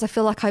girls, I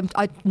feel like I'm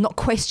not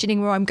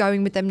questioning where I'm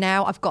going with them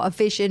now. I've got a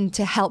vision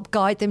to help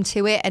guide them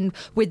to it. And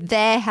with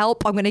their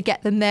help, I'm going to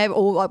get them there,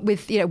 or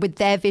with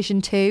their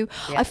vision too.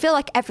 Yeah. I feel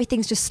like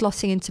everything's just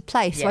slotting into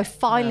place. So I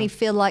finally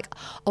feel like,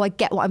 I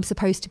get what I'm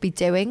supposed to be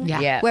doing.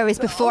 Yeah. Whereas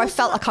before I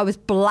felt like I was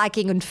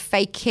blagging and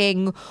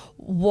faking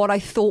what I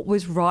thought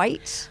was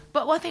right.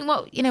 But I think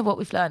what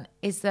we've learned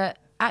is that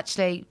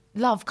actually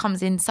love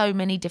comes in so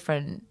many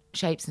different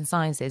shapes and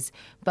sizes.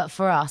 But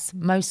for us,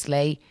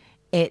 mostly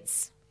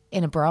it's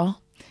in a bra.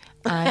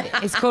 And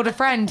it's called a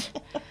friend.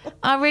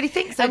 I really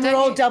think so. And we're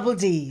all double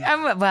D.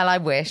 Well, I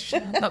wish.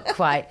 Not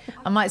quite.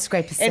 I might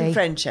scrape a C. In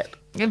friendship.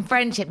 In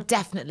friendship,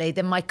 definitely.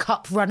 Then my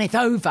cup runneth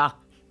over.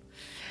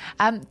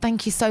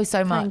 Thank you so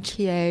much. Thank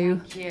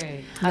you.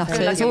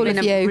 Nutters, all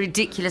of you.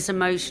 Ridiculous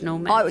emotional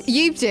mess.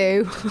 You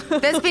do.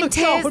 There's been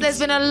tears. There's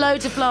been a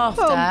load of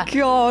laughter. Oh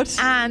God!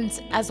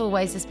 And as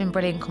always, it's been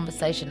brilliant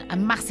conversation. A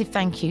massive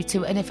thank you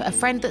to a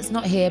friend that's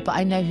not here, but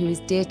I know who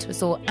is dear to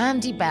us all,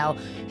 Andy Bell,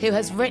 who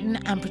has written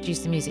and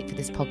produced the music for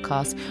this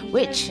podcast.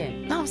 Which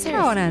no, I'm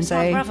serious. Go on, Andy. It's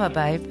my brother,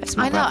 babe.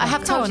 I know. I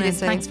have told you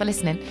this. Thanks for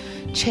listening.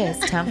 Cheers,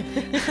 Tam.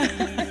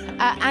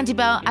 Andy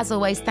Bell, as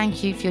always,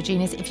 thank you for your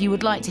genius. If you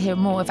would like to hear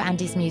more of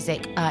Andy's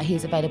music, he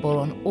is available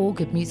on all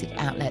good music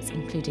outlets,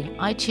 including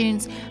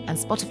iTunes and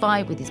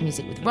Spotify, with his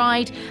music with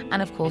Ride,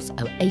 and of course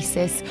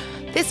Oasis.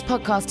 This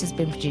podcast has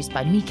been produced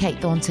by me,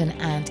 Kate Thornton,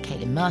 and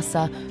Caitlin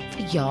Mercer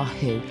for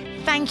Yahoo.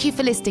 Thank you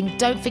for listening.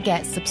 Don't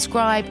forget,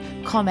 subscribe,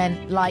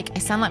 comment, like. I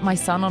sound like my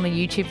son on a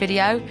YouTube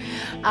video.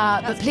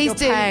 But please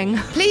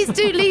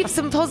do leave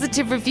some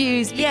positive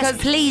reviews.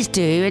 Yes, please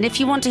do. And if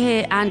you want to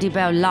hear Andy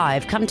Bell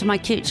live, come to my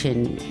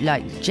kitchen,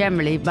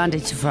 generally Monday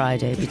to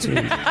Friday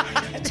between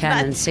 10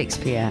 and 6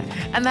 p.m.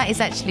 And that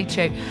is actually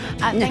true.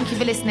 Thank you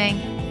for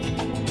listening.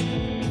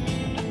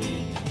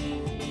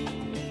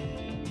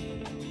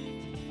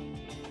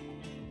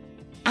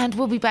 And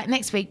we'll be back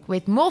next week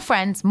with more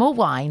friends, more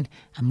wine,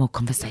 and more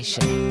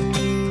conversation.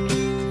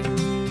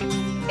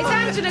 It's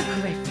Angela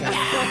Griffith.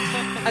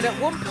 And at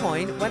one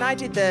point, when I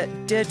did the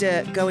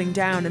da-da going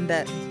down and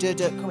the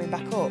da-da coming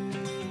back up,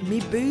 me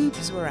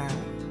boobs were out.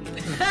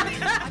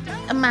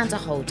 Amanda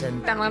Holden.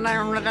 New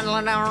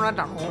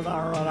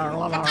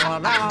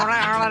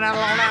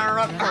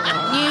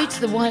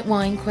to the White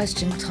Wine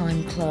Question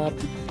Time Club,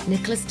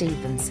 Nicola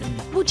Stevenson.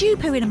 Would you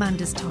poo in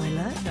Amanda's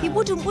toilet? No, you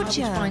wouldn't, would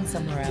you? I would find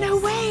somewhere else. No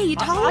way, you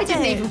told I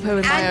didn't even poo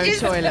in my own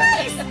toilet.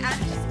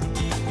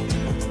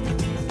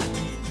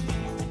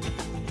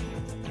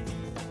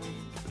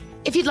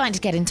 If you'd like to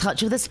get in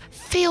touch with us,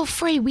 feel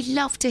free. We'd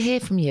love to hear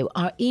from you.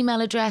 Our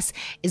email address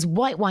is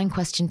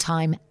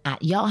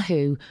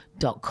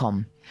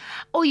whitewinequestiontime@yahoo.com.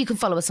 Or you can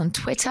follow us on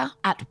Twitter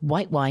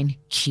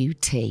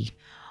 @whitewineqt.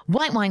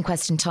 White Wine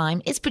Question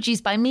Time is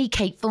produced by me,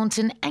 Kate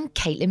Thornton, and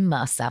Caitlin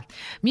Mercer.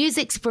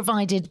 Music's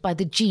provided by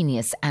the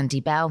genius Andy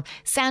Bell.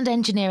 Sound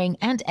engineering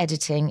and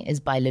editing is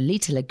by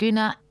Lolita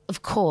Laguna.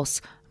 Of course,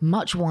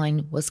 much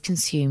wine was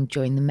consumed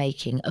during the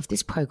making of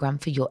this programme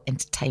for your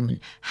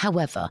entertainment.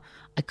 However,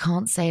 I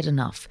can't say it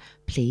enough.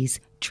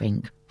 Please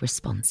drink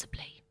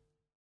responsibly.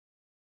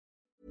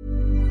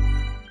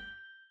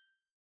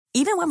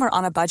 Even when we're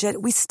on a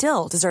budget, we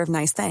still deserve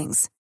nice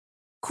things.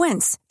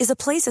 Quince is a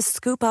place to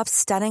scoop up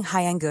stunning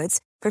high-end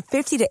goods for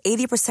 50 to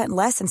 80%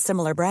 less than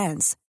similar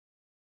brands.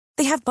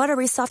 They have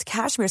buttery soft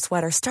cashmere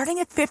sweaters starting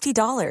at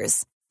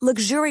 $50,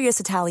 luxurious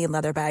Italian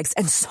leather bags,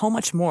 and so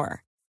much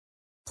more.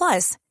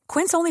 Plus,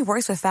 Quince only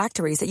works with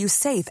factories that use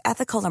safe,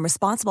 ethical, and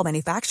responsible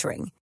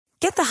manufacturing.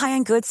 Get the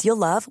high-end goods you'll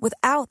love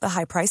without the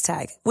high price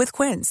tag with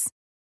Quince.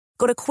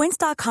 Go to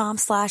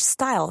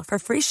quince.com/style for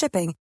free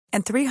shipping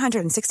and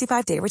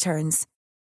 365-day returns.